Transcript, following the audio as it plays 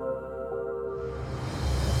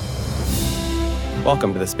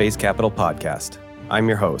Welcome to the Space Capital Podcast. I'm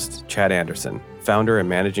your host, Chad Anderson, founder and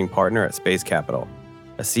managing partner at Space Capital,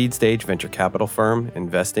 a seed-stage venture capital firm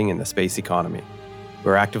investing in the space economy.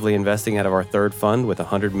 We're actively investing out of our third fund with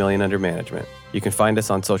 $100 million under management. You can find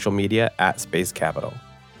us on social media at Space Capital.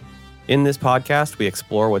 In this podcast, we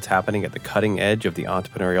explore what's happening at the cutting edge of the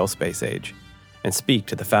entrepreneurial space age and speak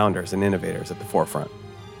to the founders and innovators at the forefront.